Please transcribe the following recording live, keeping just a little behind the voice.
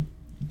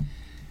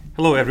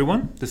Hello,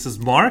 everyone. This is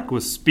Mark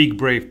with Speak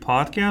Brave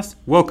Podcast.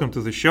 Welcome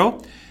to the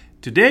show.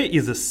 Today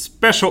is a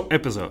special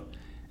episode,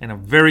 and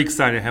I'm very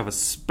excited to have a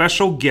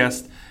special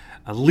guest,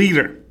 a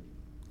leader,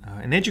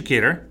 an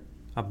educator,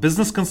 a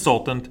business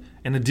consultant,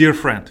 and a dear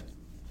friend.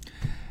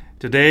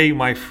 Today,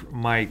 my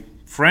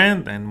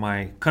friend and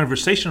my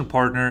conversation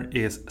partner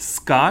is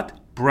Scott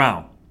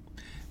Brown.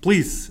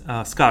 Please,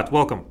 Scott,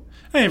 welcome.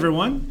 Hey,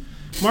 everyone.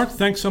 Mark,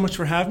 thanks so much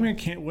for having me. I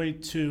can't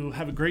wait to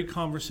have a great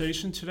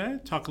conversation today.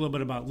 Talk a little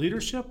bit about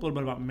leadership, a little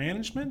bit about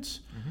management,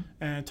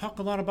 and talk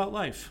a lot about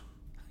life.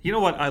 You know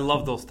what? I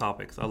love those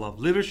topics. I love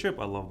leadership.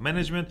 I love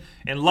management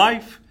and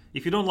life.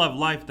 If you don't love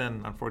life,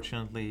 then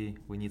unfortunately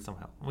we need some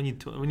help. We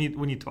need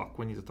to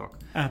talk.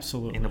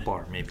 Absolutely. In a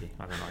bar, maybe.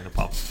 I don't know, in a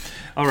pub.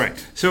 All right.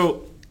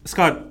 So,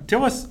 Scott,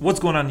 tell us what's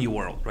going on in your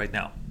world right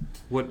now.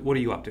 What are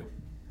you up to?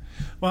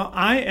 Well,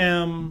 I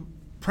am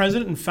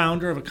president and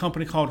founder of a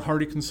company called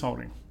Hardy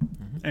Consulting.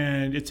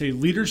 And it's a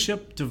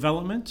leadership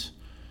development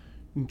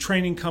and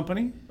training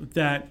company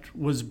that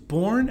was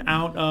born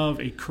out of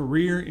a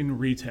career in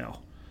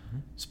retail.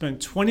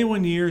 Spent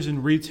 21 years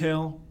in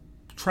retail,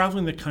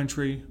 traveling the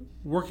country,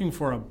 working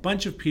for a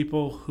bunch of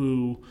people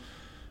who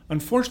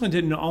unfortunately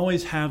didn't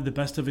always have the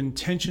best of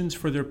intentions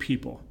for their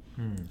people.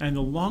 And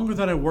the longer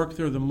that I worked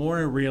there, the more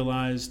I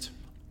realized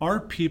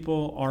our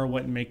people are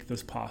what make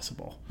this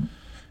possible.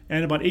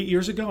 And about 8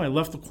 years ago, I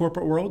left the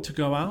corporate world to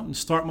go out and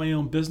start my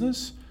own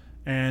business.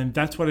 And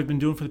that's what I've been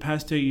doing for the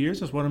past 8 years.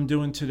 That's what I'm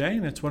doing today.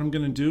 And that's what I'm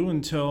going to do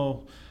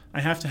until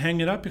I have to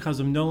hang it up because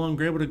I'm no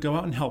longer able to go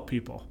out and help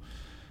people.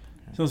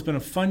 So it's been a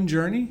fun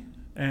journey,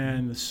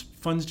 and the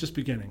fun's just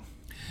beginning.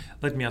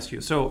 Let me ask you.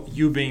 So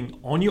you've been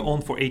on your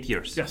own for 8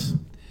 years. Yes.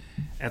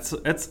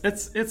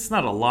 It's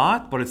not a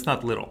lot, but it's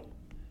not little.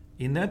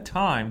 In that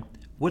time,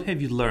 what have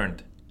you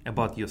learned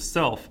about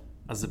yourself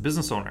as a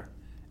business owner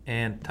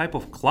and type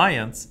of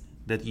clients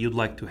that you'd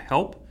like to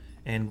help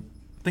and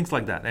things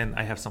like that? And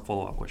I have some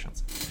follow-up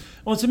questions.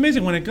 Well, it's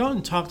amazing when I go out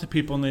and talk to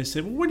people and they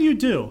say, well, what do you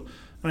do?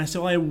 And I say,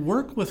 well, I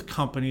work with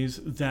companies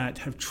that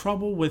have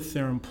trouble with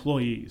their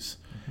employees.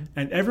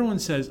 And everyone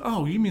says,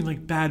 oh, you mean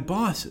like bad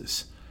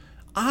bosses?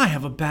 I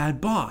have a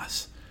bad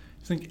boss.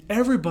 I think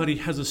everybody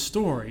has a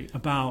story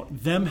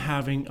about them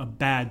having a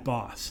bad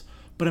boss.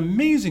 But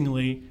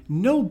amazingly,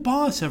 no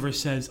boss ever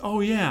says, oh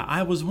yeah,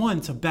 I was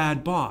once a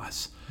bad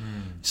boss.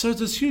 So there's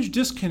this huge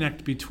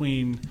disconnect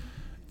between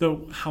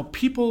how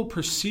people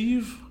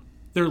perceive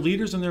their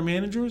leaders and their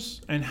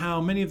managers and how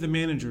many of the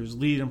managers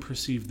lead and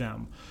perceive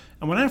them.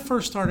 And when I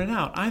first started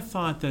out, I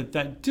thought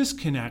that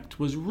disconnect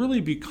was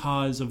really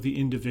because of the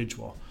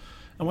individual.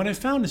 And what I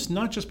found is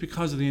not just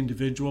because of the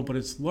individual, but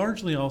it's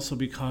largely also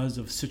because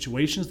of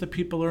situations that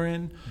people are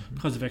in,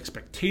 because of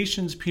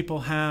expectations people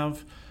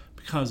have,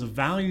 because of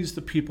values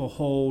that people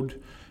hold.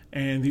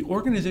 And the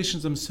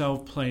organizations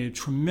themselves play a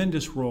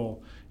tremendous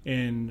role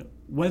in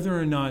whether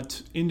or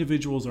not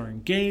individuals are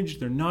engaged,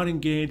 they're not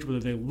engaged, whether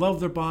they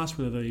love their boss,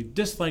 whether they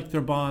dislike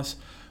their boss,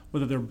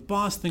 whether their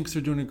boss thinks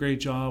they're doing a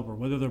great job or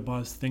whether their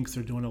boss thinks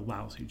they're doing a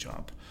lousy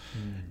job.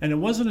 And it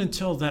wasn't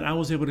until that I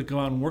was able to go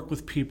out and work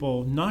with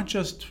people, not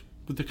just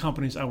with the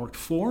companies I worked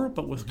for,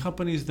 but with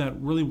companies that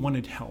really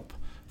wanted help,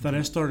 that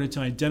I started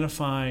to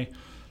identify,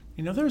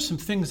 there are some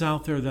things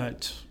out there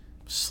that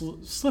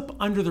slip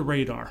under the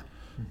radar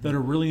that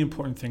are really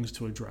important things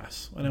to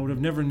address. And I would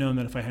have never known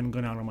that if I hadn't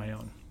gone out on my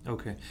own.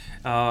 Okay.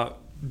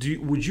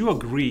 Would you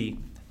agree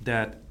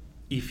that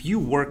if you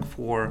work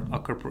for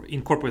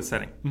in corporate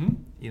setting,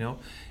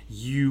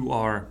 you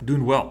are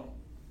doing well.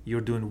 You're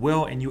doing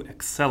well and you're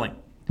excelling.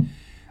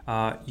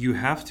 You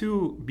have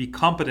to be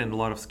competent in a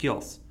lot of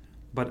skills.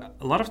 But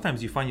a lot of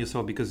times you find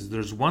yourself because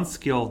there's one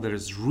skill that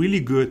is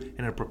really good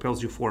and it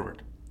propels you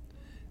forward.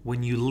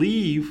 When you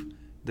leave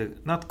the,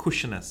 not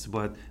cushiness,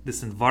 but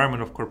this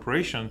environment of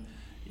corporation,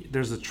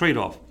 there's a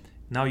trade-off.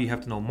 Now you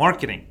have to know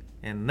marketing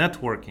and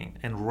networking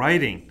and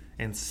writing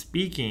and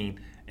speaking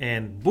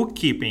and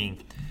bookkeeping.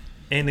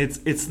 And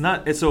it's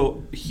not,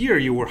 so here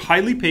you were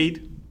highly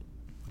paid,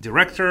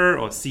 director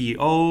or CEO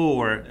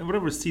or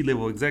whatever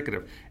C-level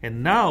executive.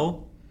 And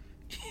now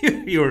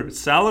your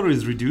salary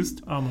is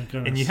reduced. Oh my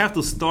goodness. And you have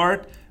to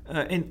start,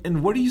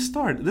 and where do you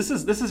start? This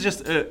is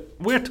just,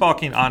 we're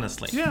talking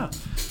honestly. Yeah.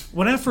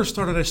 When I first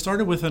started, I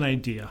started with an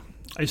idea.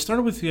 I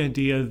started with the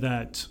idea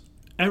that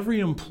every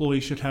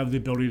employee should have the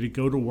ability to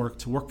go to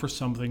work for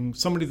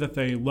somebody that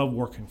they love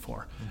working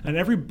for. And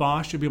every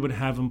boss should be able to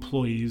have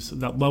employees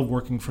that love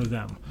working for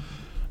them.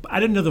 But I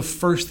didn't know the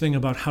first thing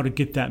about how to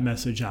get that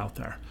message out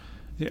there.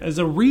 As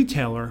a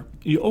retailer,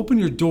 you open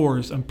your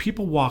doors and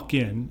people walk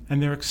in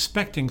and they're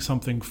expecting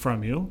something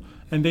from you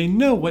and they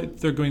know what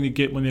they're going to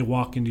get when they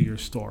walk into your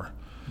store.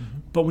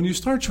 But when you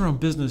start your own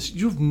business,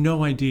 you have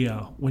no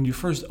idea when you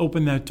first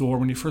open that door,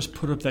 when you first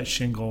put up that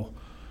shingle,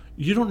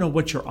 you don't know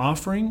what you're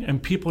offering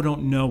and people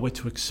don't know what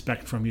to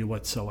expect from you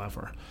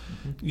whatsoever.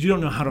 You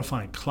don't know how to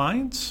find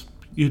clients.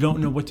 You don't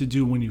know what to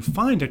do when you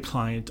find a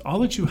client. All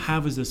that you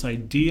have is this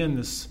idea and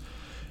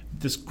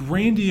this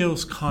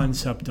grandiose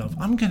concept of,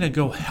 I'm going to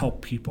go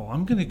help people.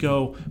 I'm going to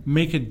go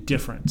make a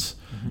difference.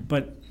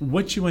 But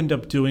what you end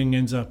up doing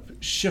ends up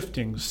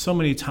shifting so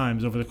many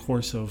times over the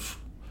course of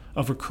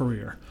a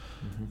career.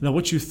 Now,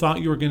 what you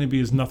thought you were going to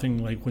be is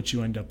nothing like what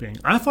you end up being.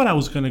 I thought I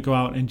was going to go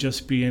out and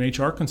just be an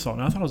HR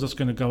consultant. I thought I was just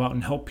going to go out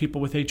and help people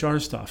with HR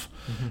stuff.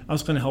 I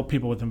was going to help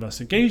people with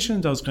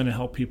investigations. I was going to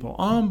help people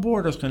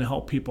onboard. I was going to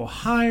help people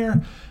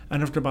hire.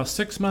 And after about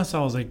 6 months, I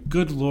was like,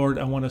 good Lord,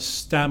 I want to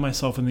stab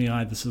myself in the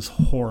eye. This is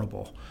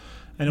horrible.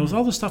 And it was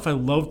all the stuff I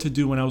loved to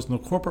do when I was in the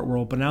corporate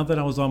world. But now that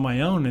I was on my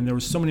own and there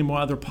was so many more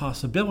other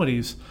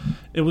possibilities,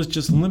 it was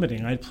just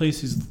limiting. I'd place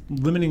these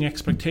limiting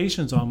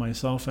expectations on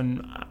myself,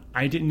 and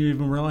I didn't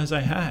even realize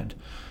I had.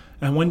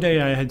 And one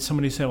day I had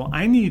somebody say, well,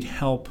 I need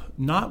help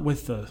not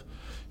with the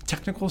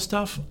technical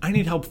stuff. I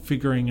need help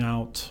figuring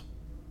out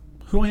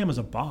who I am as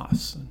a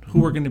boss and who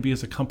we're going to be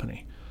as a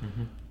company.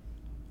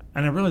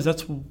 And I realized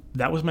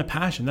that was my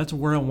passion. That's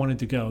where I wanted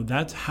to go.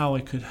 That's how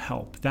I could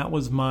help. That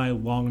was my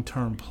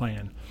long-term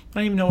plan. I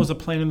didn't even know it was a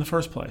plan in the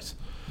first place.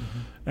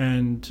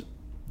 And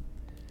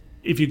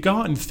if you go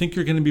out and think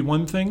you're going to be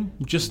one thing,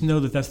 just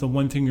know that that's the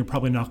one thing you're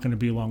probably not going to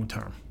be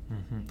long-term.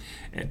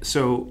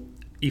 So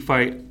if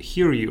I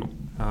hear you,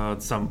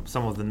 some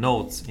of the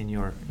notes in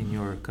your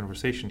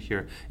conversation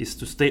here is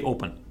to stay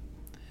open.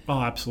 Oh,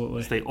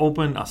 absolutely. Stay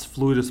open, as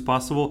fluid as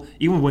possible,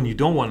 even when you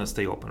don't want to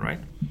stay open, right?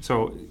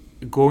 So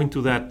going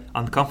to that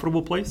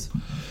uncomfortable place?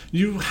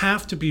 You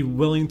have to be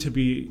willing to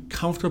be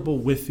comfortable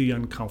with the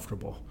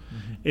uncomfortable.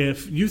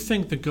 If you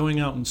think that going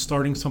out and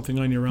starting something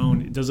on your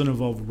own, it doesn't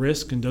involve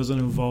risk and doesn't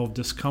involve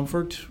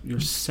discomfort, you're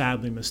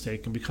sadly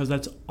mistaken, because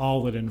that's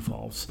all it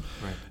involves.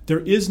 Right. There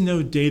is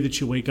no day that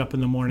you wake up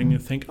in the morning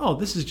and think, oh,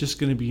 this is just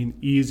going to be an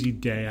easy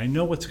day. I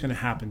know what's going to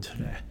happen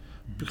today,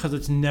 because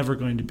it's never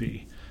going to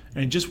be.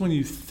 And just when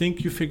you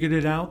think you figured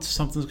it out,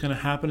 something's going to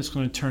happen. It's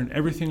going to turn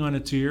everything on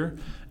its ear,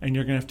 and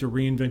you're going to have to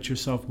reinvent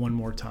yourself one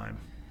more time.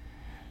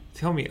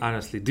 Tell me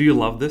honestly, do you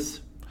love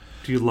this?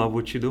 Do you love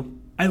what you do?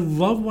 I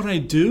love what I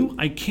do.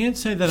 I can't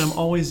say that I'm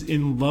always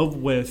in love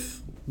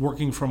with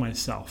working for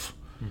myself.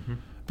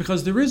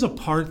 Because there is a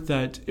part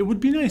that it would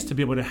be nice to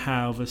be able to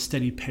have a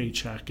steady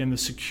paycheck and the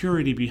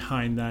security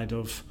behind that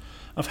of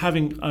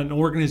having an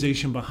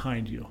organization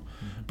behind you.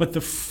 But the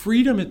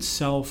freedom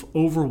itself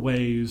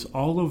overweighs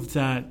all of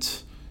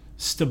that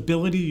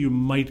stability you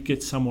might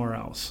get somewhere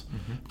else.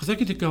 Because I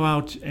get to go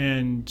out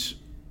and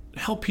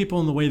help people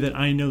in the way that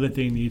I know that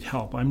they need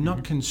help. I'm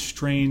not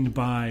constrained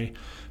by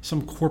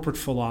some corporate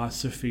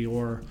philosophy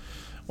or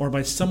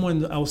by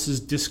someone else's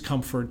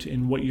discomfort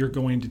in what you're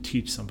going to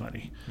teach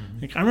somebody.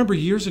 Like, I remember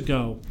years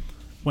ago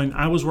when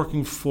I was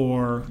working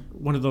for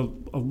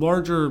a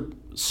larger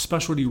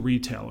specialty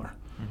retailer,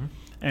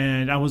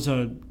 and I was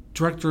a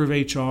director of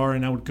HR,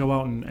 and I would go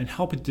out and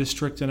help a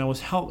district, and I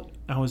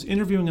was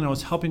interviewing and I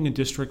was helping a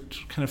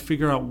district kind of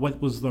figure out what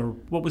was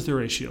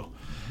their issue.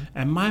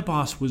 And my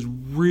boss was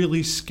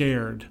really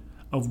scared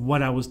of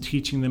what I was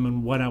teaching them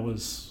and what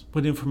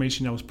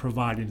information I was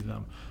providing to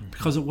them,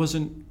 because it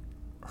wasn't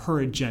her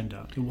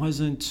agenda. It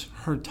wasn't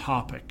her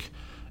topic.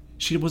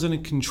 She wasn't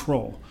in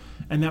control.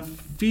 And that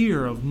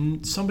fear of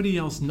somebody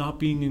else not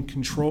being in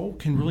control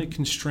can really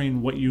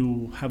constrain what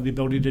you have the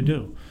ability to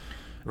do.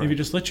 Right. If you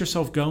just let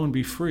yourself go and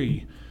be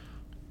free,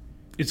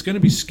 it's going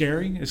to be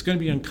scary, it's going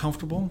to be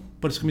uncomfortable,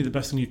 but it's going to be the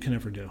best thing you can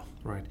ever do.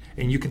 Right.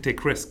 And you can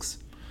take risks,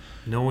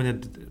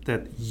 knowing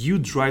that you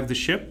drive the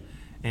ship.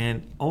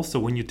 And also,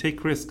 when you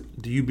take risks,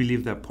 do you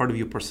believe that part of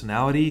your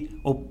personality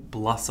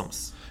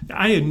blossoms?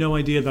 I had no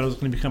idea that I was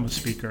going to become a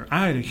speaker.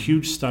 I had a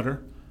huge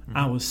stutter.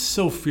 I was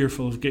so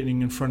fearful of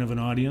getting in front of an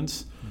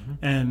audience.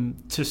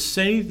 And to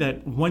say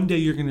that one day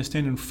you're going to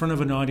stand in front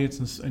of an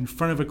audience, in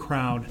front of a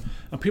crowd,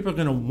 and people are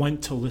going to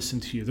want to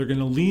listen to you. They're going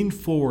to lean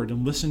forward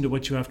and listen to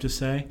what you have to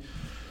say.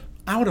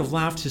 I would have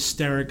laughed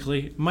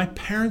hysterically. My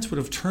parents would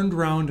have turned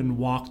around and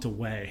walked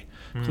away,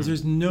 because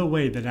there's no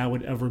way that I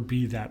would ever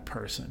be that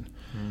person.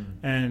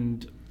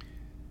 And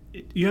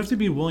you have to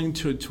be willing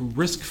to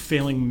risk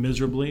failing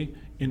miserably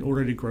in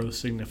order to grow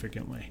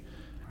significantly.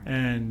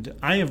 And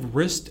I have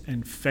risked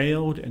and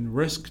failed and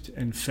risked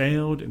and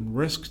failed and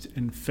risked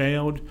and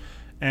failed.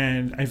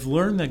 And I've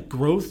learned that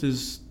growth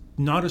is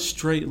not a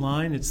straight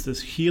line. It's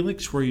this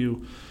helix where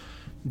you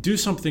do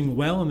something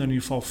well and then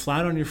you fall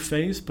flat on your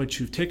face, but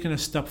you've taken a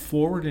step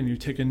forward and you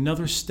take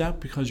another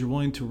step because you're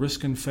willing to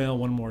risk and fail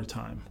one more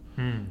time.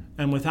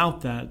 And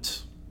without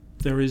that,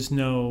 there's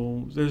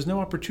no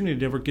opportunity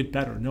to ever get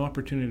better, no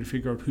opportunity to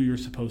figure out who you're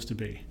supposed to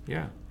be.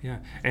 Yeah.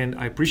 And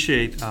I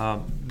appreciate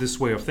this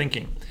way of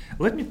thinking.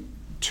 Let me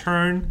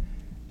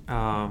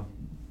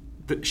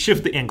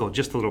shift the angle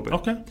just a little bit.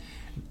 Okay.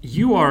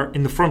 You are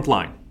in the front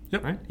line.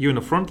 Yep. Right? You're in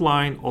the front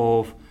line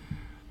of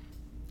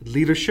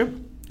leadership.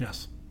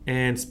 Yes.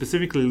 And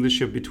specifically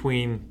leadership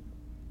between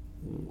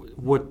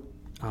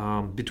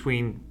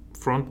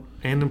front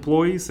end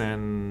employees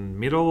and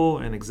middle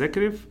and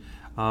executive.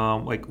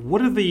 What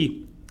do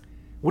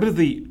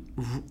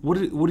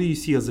you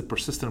see as the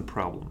persistent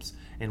problems,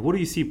 and what do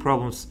you see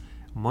problems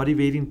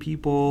motivating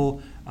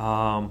people,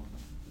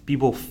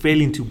 people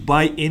failing to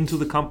buy into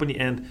the company,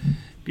 and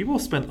People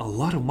spend a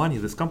lot of money.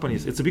 These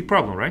companies, it's a big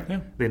problem, right? Yeah.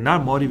 They're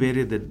not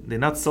motivated. They're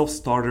not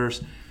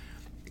self-starters.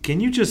 Can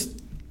you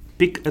just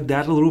pick at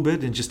that a little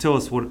bit and just tell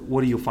us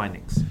what are your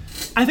findings?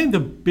 I think the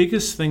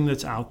biggest thing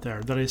that's out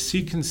there that I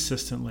see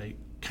consistently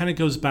kind of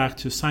goes back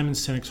to Simon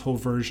Sinek's whole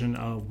version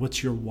of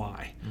what's your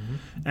why.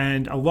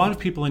 And a lot of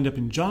people end up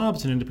in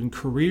jobs and end up in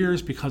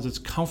careers because it's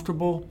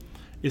comfortable,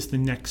 it's the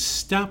next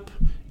step,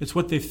 it's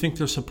what they think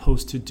they're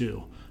supposed to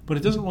do, but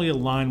it doesn't really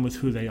align with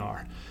who they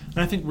are. And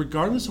I think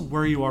regardless of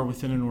where you are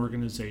within an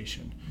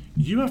organization,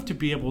 you have to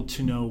be able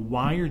to know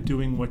why you're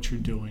doing what you're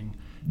doing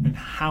and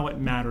how it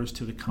matters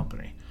to the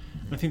company.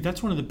 And I think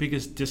that's one of the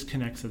biggest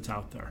disconnects that's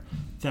out there,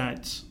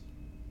 that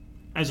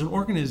as an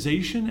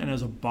organization and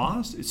as a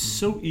boss, it's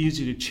so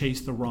easy to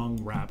chase the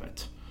wrong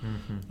rabbit.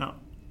 Now,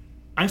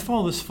 I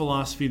follow this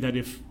philosophy that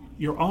if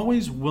you're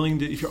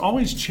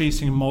always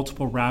chasing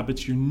multiple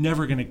rabbits, you're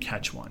never going to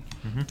catch one.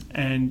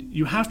 And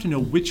you have to know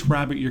which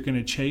rabbit you're going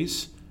to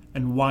chase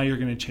and why you're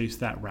going to chase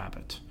that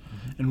rabbit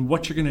and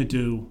what you're going to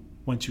do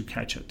once you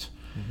catch it.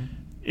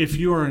 If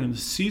you are in the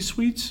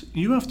C-suites,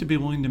 you have to be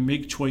willing to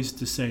make choice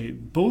to say,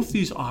 both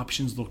these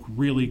options look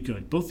really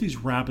good. Both these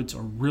rabbits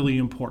are really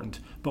important,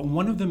 but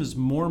one of them is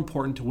more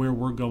important to where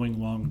we're going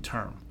long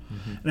term.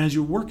 And as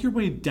you work your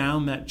way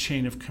down that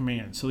chain of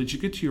command so that you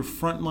get to your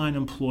frontline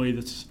employee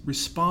that's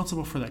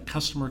responsible for that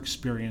customer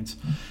experience,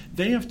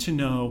 they have to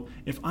know,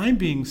 if I'm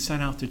being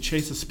sent out to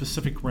chase a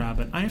specific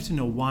rabbit, I have to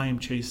know why I'm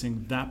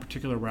chasing that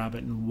particular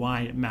rabbit and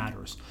why it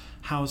matters,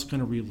 how it's going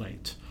to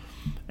relate.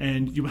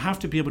 And you have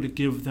to be able to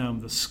give them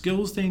the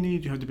skills they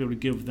need. You have to be able to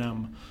give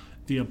them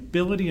the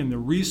ability and the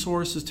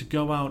resources to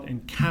go out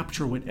and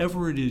capture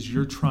whatever it is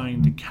you're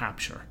trying to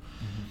capture.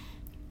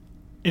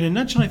 In a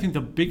nutshell, I think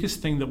the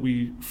biggest thing that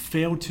we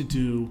fail to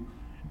do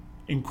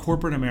in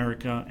corporate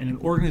America and in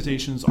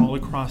organizations all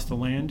across the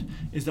land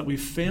is that we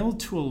fail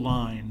to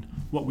align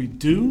what we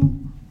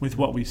do with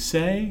what we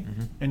say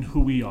and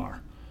who we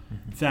are.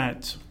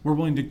 That we're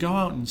willing to go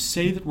out and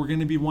say that we're going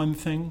to be one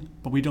thing,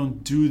 but we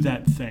don't do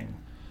that thing.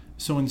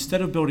 So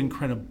instead of building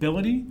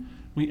credibility,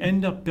 we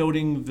end up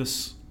building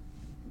this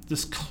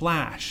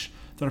clash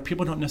that our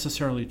people don't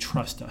necessarily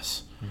trust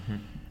us.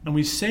 And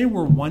we say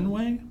we're one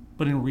way,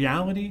 but in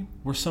reality,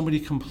 we're somebody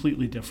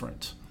completely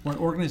different. We're an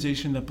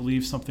organization that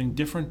believes something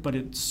different, but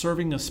it's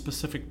serving a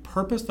specific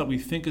purpose that we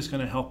think is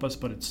going to help us,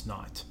 but it's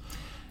not.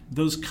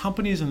 Those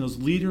companies and those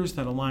leaders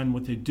that align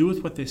what they do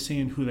with what they say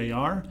and who they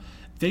are,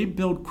 they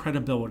build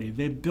credibility,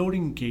 they build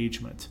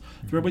engagement.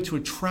 They're able to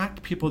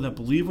attract people that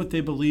believe what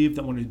they believe,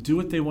 that want to do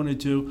what they want to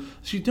do.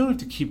 So you don't have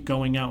to keep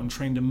going out and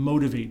trying to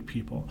motivate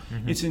people.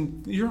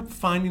 You're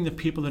finding the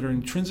people that are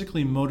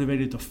intrinsically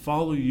motivated to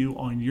follow you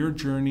on your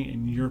journey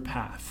and your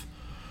path.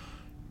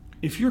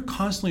 If you're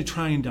constantly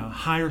trying to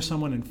hire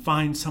someone and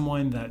find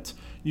someone that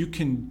you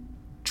can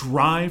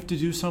drive to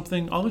do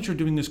something, all that you're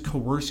doing is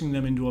coercing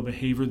them into a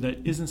behavior that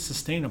isn't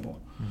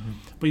sustainable.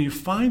 But you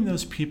find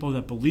those people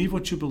that believe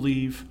what you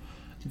believe,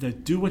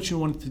 that do what you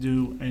want to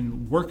do,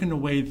 and work in a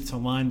way that's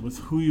aligned with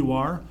who you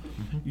are,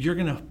 you're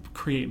going to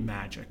create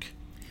magic.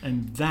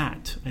 And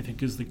that, I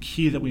think, is the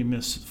key that we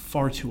miss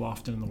far too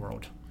often in the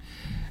world.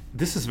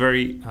 This is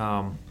very,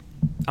 I'm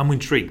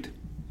intrigued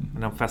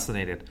and I'm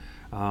fascinated.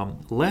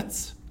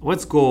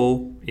 Let's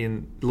go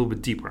in a little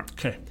bit deeper.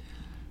 Okay.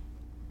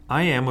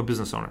 I am a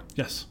business owner.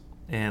 Yes.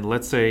 And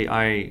let's say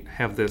I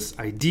have this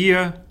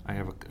idea, I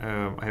have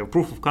a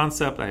proof of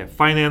concept, I have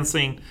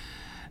financing.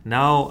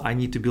 Now I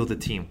need to build a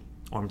team,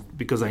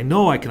 because I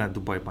know I cannot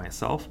do it by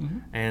myself.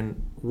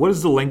 And what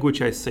is the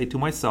language I say to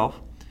myself?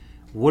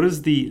 What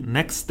is the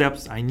next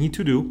steps I need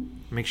to do?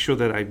 Make sure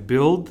that I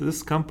build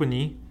this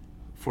company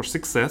for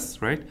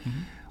success, right?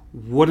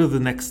 What are the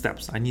next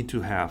steps I need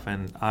to have?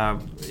 And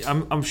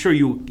I'm sure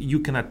you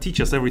cannot teach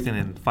us everything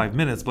in 5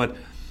 minutes, but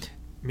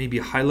maybe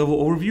a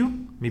high-level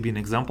overview, maybe an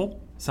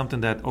example,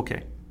 something that,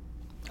 okay,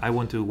 I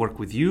want to work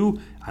with you.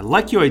 I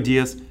like your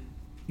ideas.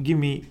 Give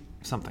me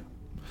something.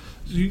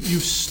 You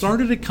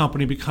started a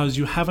company because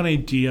you have an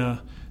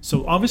idea.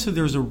 So obviously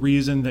there's a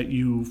reason that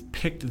you've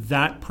picked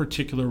that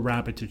particular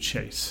rabbit to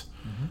chase.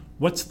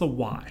 What's the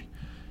why?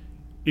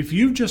 If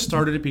you just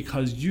started it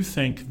because you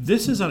think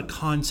this is a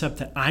concept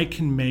that I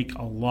can make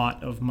a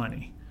lot of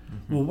money,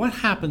 well, what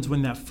happens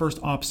when that first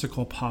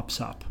obstacle pops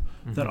up?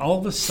 That all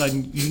of a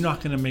sudden you're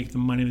not going to make the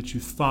money that you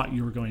thought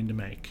you were going to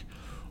make.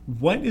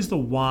 What is the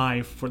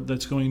why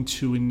that's going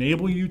to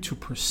enable you to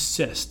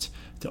persist,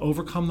 to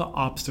overcome the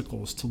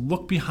obstacles, to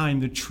look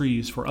behind the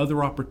trees for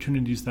other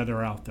opportunities that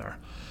are out there?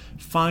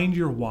 Find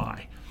your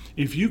why.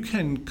 If you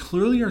can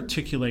clearly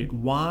articulate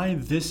why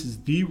this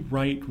is the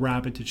right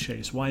rabbit to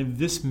chase, why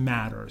this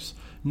matters,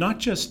 not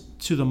just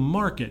to the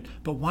market,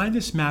 but why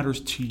this matters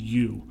to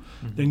you,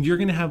 then you're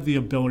going to have the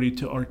ability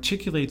to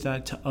articulate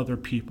that to other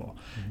people.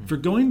 If you're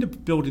going to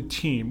build a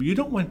team, you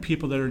don't want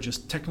people that are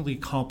just technically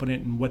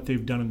competent in what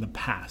they've done in the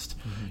past.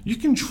 You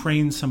can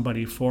train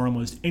somebody for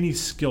almost any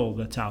skill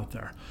that's out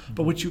there.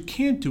 But what you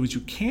can't do is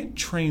you can't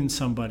train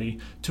somebody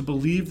to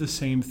believe the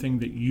same thing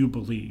that you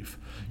believe.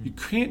 You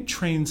can't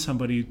train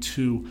somebody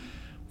to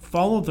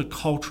follow the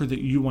culture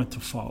that you want to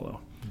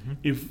follow.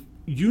 If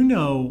you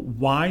know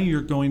why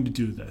you're going to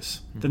do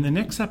this. Then the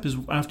next step is,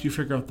 after you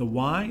figure out the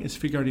why, is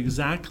figure out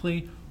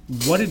exactly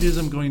what it is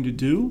I'm going to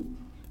do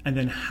and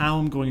then how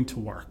I'm going to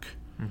work.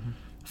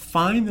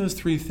 Find those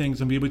three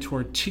things and be able to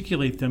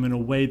articulate them in a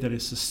way that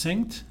is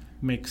succinct,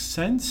 makes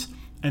sense,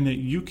 and that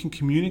you can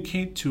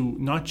communicate to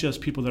not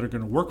just people that are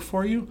going to work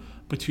for you,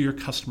 but to your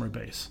customer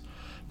base.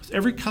 Because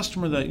every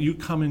customer that you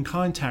come in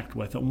contact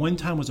with at one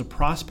time was a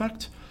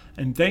prospect,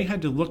 and they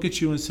had to look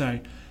at you and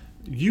say,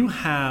 you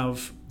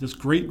have this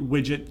great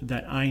widget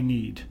that I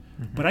need,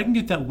 but I can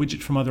get that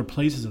widget from other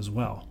places as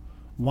well.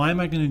 Why am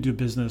I going to do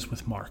business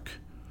with Mark?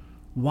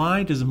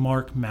 Why does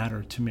Mark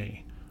matter to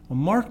me? Well,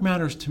 Mark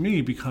matters to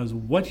me because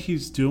what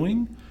he's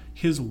doing,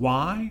 his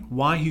why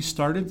he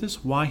started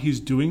this, why he's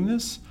doing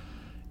this,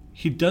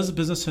 he does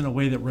business in a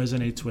way that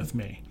resonates with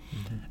me.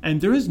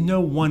 And there is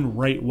no one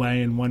right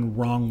way and one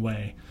wrong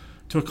way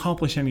to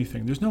accomplish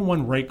anything. There's no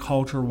one right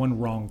culture, one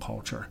wrong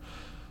culture.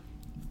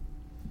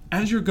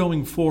 As you're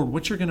going forward,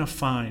 what you're going to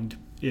find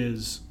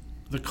is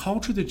the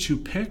culture that you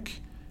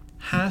pick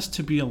has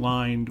to be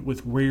aligned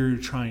with where you're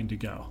trying to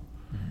go.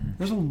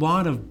 There's a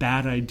lot of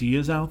bad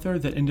ideas out there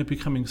that end up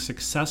becoming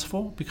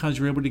successful because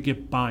you're able to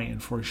get buy-in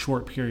for a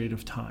short period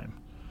of time.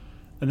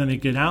 And then they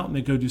get out and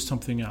they go do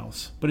something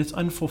else. But it's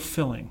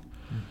unfulfilling.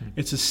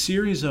 It's a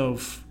series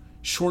of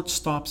short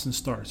stops and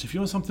starts. If you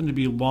want something to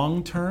be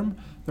long-term,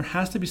 there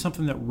has to be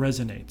something that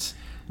resonates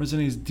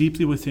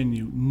deeply within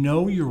you.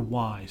 Know your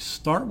why.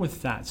 Start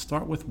with that.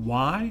 Start with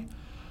why.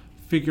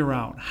 Figure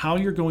out how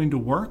you're going to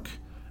work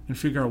and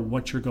figure out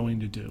what you're going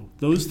to do.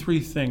 Those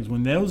three things,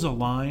 when those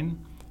align,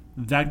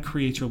 that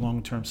creates your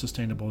long-term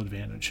sustainable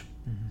advantage.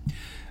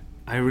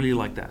 I really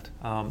like that.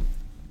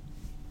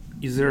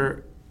 Is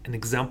there an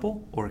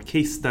example or a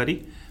case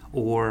study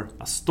or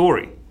a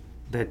story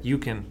that you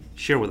can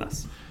share with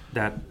us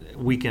that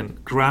we can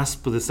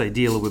grasp this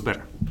idea a little bit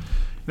better?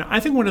 Now, I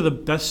think one of the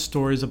best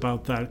stories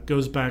about that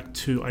goes back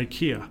to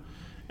IKEA.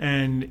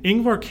 And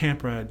Ingvar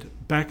Kamprad,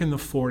 back in the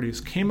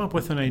 40s, came up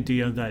with an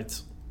idea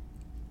that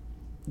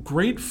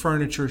great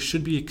furniture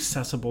should be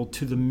accessible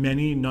to the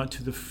many, not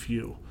to the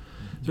few.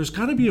 There's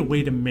got to be a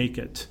way to make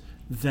it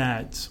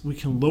that we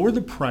can lower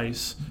the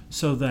price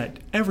so that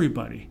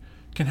everybody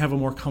can have a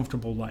more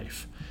comfortable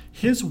life.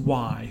 His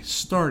why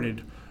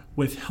started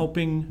with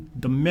helping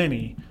the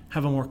many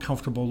have a more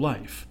comfortable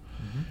life.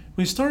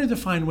 We started to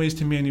find ways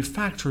to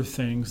manufacture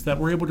things that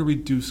were able to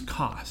reduce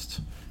cost.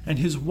 And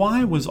his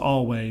why was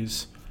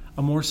always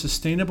a more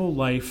sustainable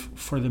life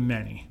for the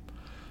many.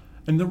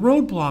 And the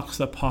roadblocks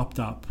that popped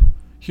up,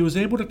 he was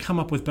able to come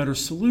up with better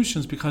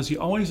solutions because he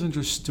always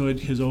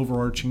understood his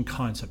overarching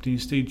concept. And he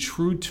stayed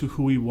true to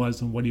who he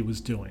was and what he was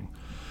doing.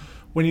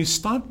 When he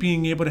stopped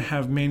being able to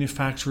have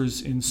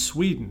manufacturers in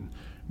Sweden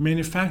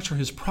manufacture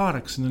his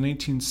products in the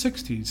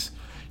 1960s,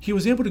 he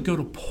was able to go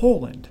to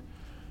Poland,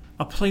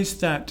 a place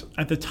that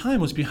at the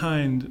time was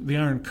behind the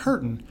Iron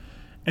Curtain,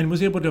 and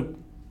was able to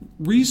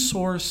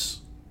resource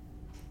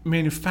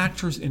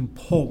manufacturers in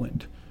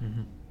Poland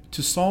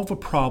to solve a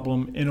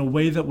problem in a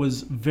way that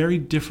was very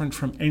different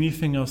from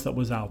anything else that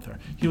was out there.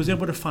 He was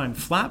able to find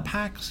flat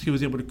packs. He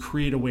was able to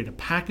create a way to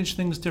package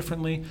things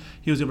differently.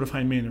 He was able to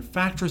find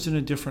manufacturers in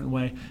a different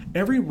way.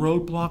 Every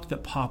roadblock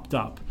that popped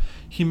up,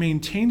 he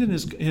maintained in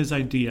his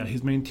idea.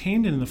 He's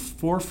maintained in the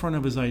forefront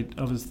of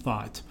his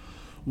thought.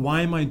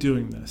 Why am I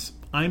doing this?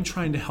 I'm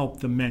trying to help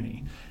the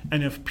many.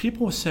 And if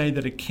people say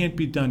that it can't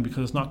be done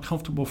because it's not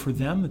comfortable for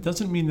them, it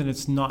doesn't mean that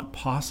it's not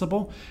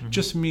possible. It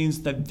just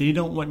means that they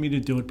don't want me to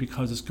do it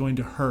because it's going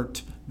to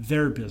hurt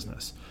their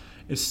business.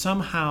 It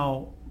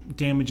somehow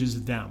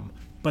damages them.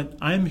 But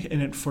I'm in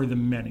it for the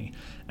many.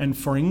 And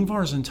for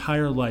Ingvar's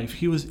entire life,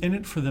 he was in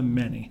it for the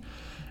many.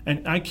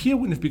 And IKEA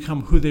wouldn't have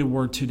become who they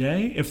were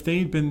today if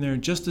they'd been there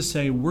just to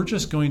say, we're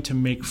just going to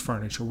make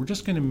furniture. We're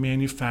just going to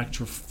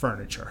manufacture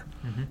furniture.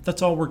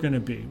 That's all we're going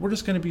to be. We're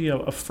just going to be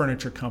a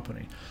furniture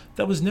company.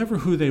 That was never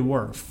who they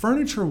were.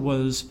 Furniture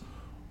was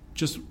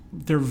just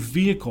their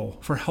vehicle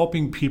for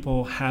helping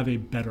people have a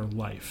better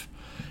life.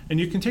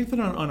 And you can take that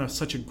on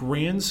such a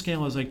grand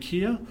scale as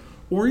IKEA,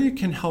 or you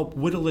can help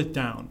whittle it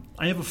down.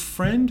 I have a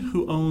friend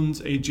who owns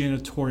a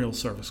janitorial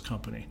service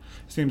company.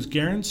 His name's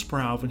Garen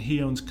Sprauve, and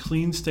he owns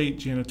Clean State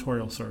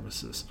Janitorial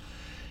Services.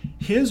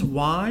 His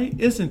why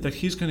isn't that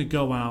he's going to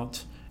go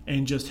out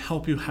and just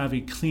help you have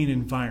a clean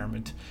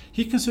environment.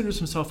 He considers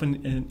himself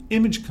an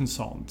image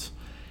consultant.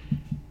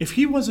 If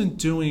he wasn't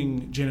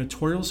doing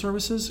janitorial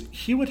services,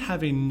 he would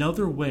have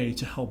another way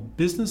to help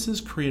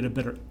businesses create a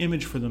better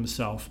image for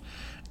themselves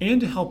and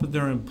to help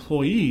their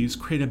employees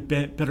create a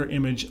better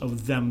image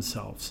of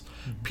themselves.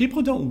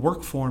 People don't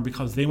work for him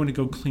because they want to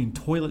go clean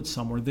toilets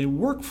somewhere. They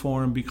work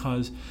for him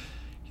because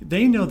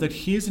they know that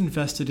he is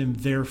invested in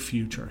their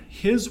future.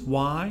 His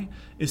why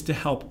is to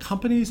help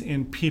companies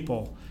and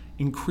people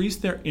increase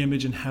their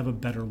image and have a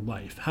better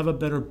life, have a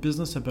better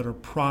business, a better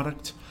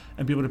product,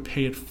 and be able to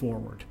pay it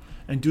forward,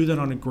 and do that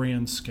on a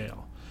grand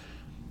scale.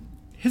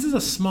 His is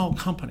a small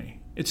company.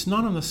 It's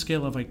not on the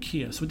scale of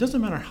IKEA, so it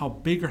doesn't matter how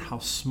big or how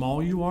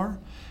small you are.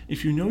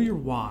 If you know your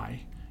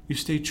why, you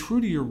stay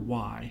true to your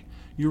why,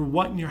 your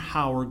what and your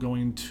how are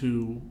going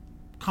to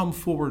come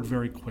forward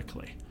very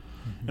quickly.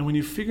 And when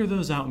you figure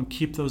those out and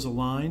keep those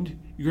aligned,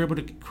 you're able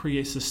to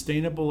create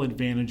sustainable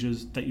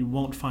advantages that you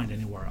won't find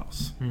anywhere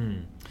else.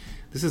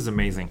 This is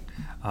amazing.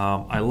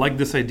 I like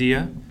this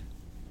idea.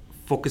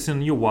 Focus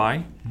on your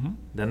why,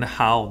 then the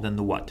how, then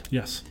the what.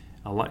 Yes.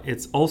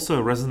 It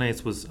also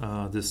resonates with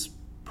this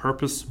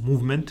purpose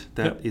movement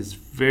that is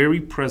very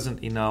present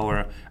in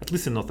our, at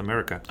least in North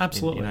America,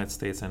 Absolutely. in the United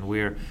States, and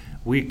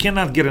we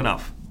cannot get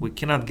enough. We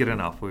cannot get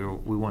enough. We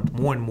want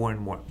more and more and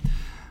more.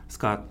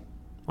 Scott,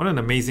 what an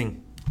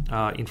amazing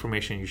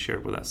information you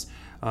shared with us.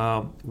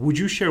 Would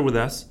you share with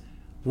us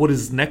what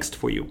is next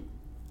for you?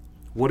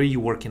 What are you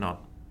working on?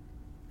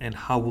 And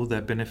how will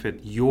that benefit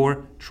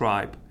your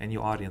tribe and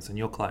your audience and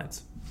your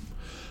clients?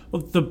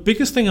 Well, the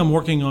biggest thing I'm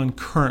working on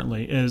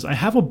currently is I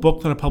have a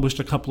book that I published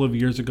a couple of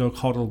years ago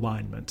called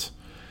Alignment.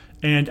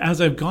 And as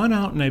I've gone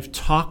out and I've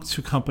talked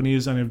to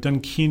companies and I've done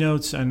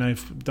keynotes and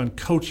I've done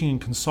coaching and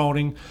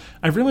consulting,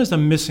 I've realized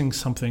I'm missing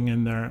something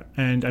in there.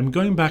 And I'm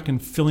going back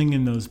and filling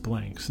in those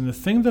blanks. And the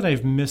thing that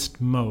I've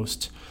missed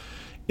most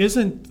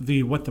isn't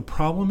what the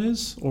problem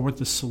is or what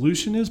the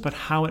solution is, but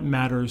how it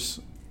matters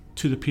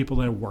to the people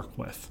that I work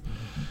with.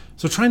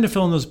 So trying to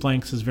fill in those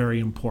blanks is very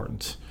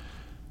important.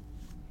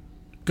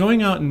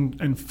 Going out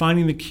and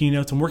finding the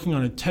keynotes. I'm working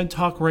on a TED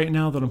Talk right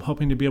now that I'm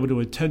hoping to be able to do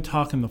a TED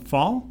Talk in the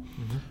fall.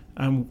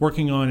 I'm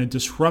working on a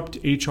Disrupt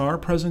HR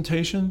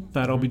presentation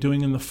that I'll be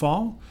doing in the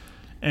fall.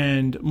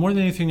 And more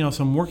than anything else,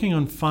 I'm working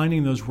on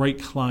finding those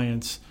right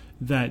clients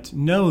that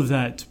know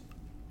that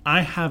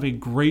I have a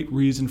great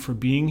reason for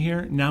being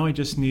here. Now I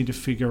just need to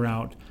figure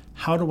out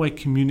how do I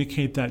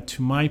communicate that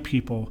to my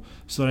people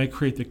so that I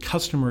create the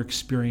customer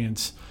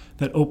experience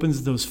that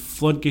opens those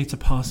floodgates of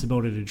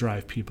possibility to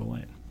drive people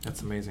in.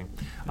 That's amazing.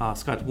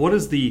 Scott, what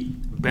is the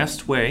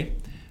best way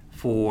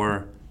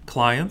for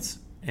clients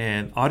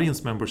and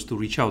audience members to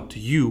reach out to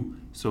you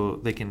so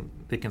they can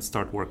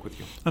start work with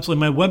you?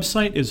 Absolutely. My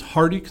website is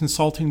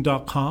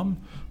hardyconsulting.com.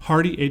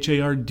 Hardy,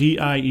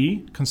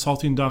 H-A-R-D-I-E,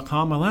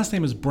 consulting.com. My last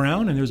name is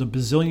Brown, and there's a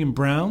bazillion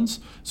Browns,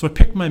 so I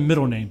picked my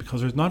middle name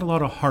because there's not a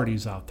lot of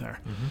Hardys out there.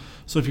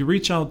 So if you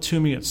reach out to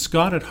me at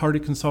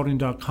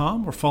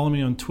scott@hardyconsulting.com or follow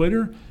me on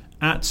Twitter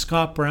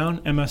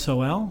 @ScottBrown,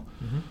 MSOL.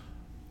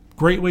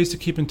 Great ways to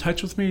keep in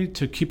touch with me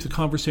to keep the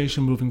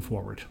conversation moving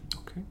forward.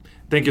 Okay.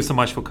 Thank you so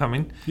much for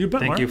coming. You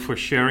bet, Thank Mark. you for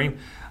sharing.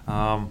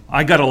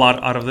 I got a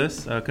lot out of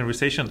this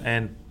conversation,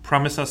 and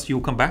promise us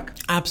you'll come back.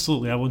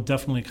 Absolutely. I will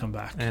definitely come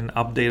back. And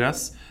update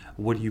us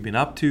what you've been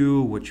up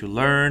to, what you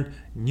learned,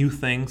 new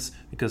things,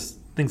 because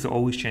things are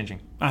always changing.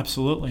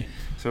 Absolutely.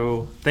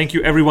 So thank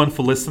you everyone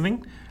for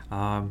listening.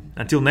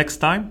 Until next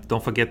time,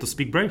 don't forget to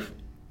speak brave.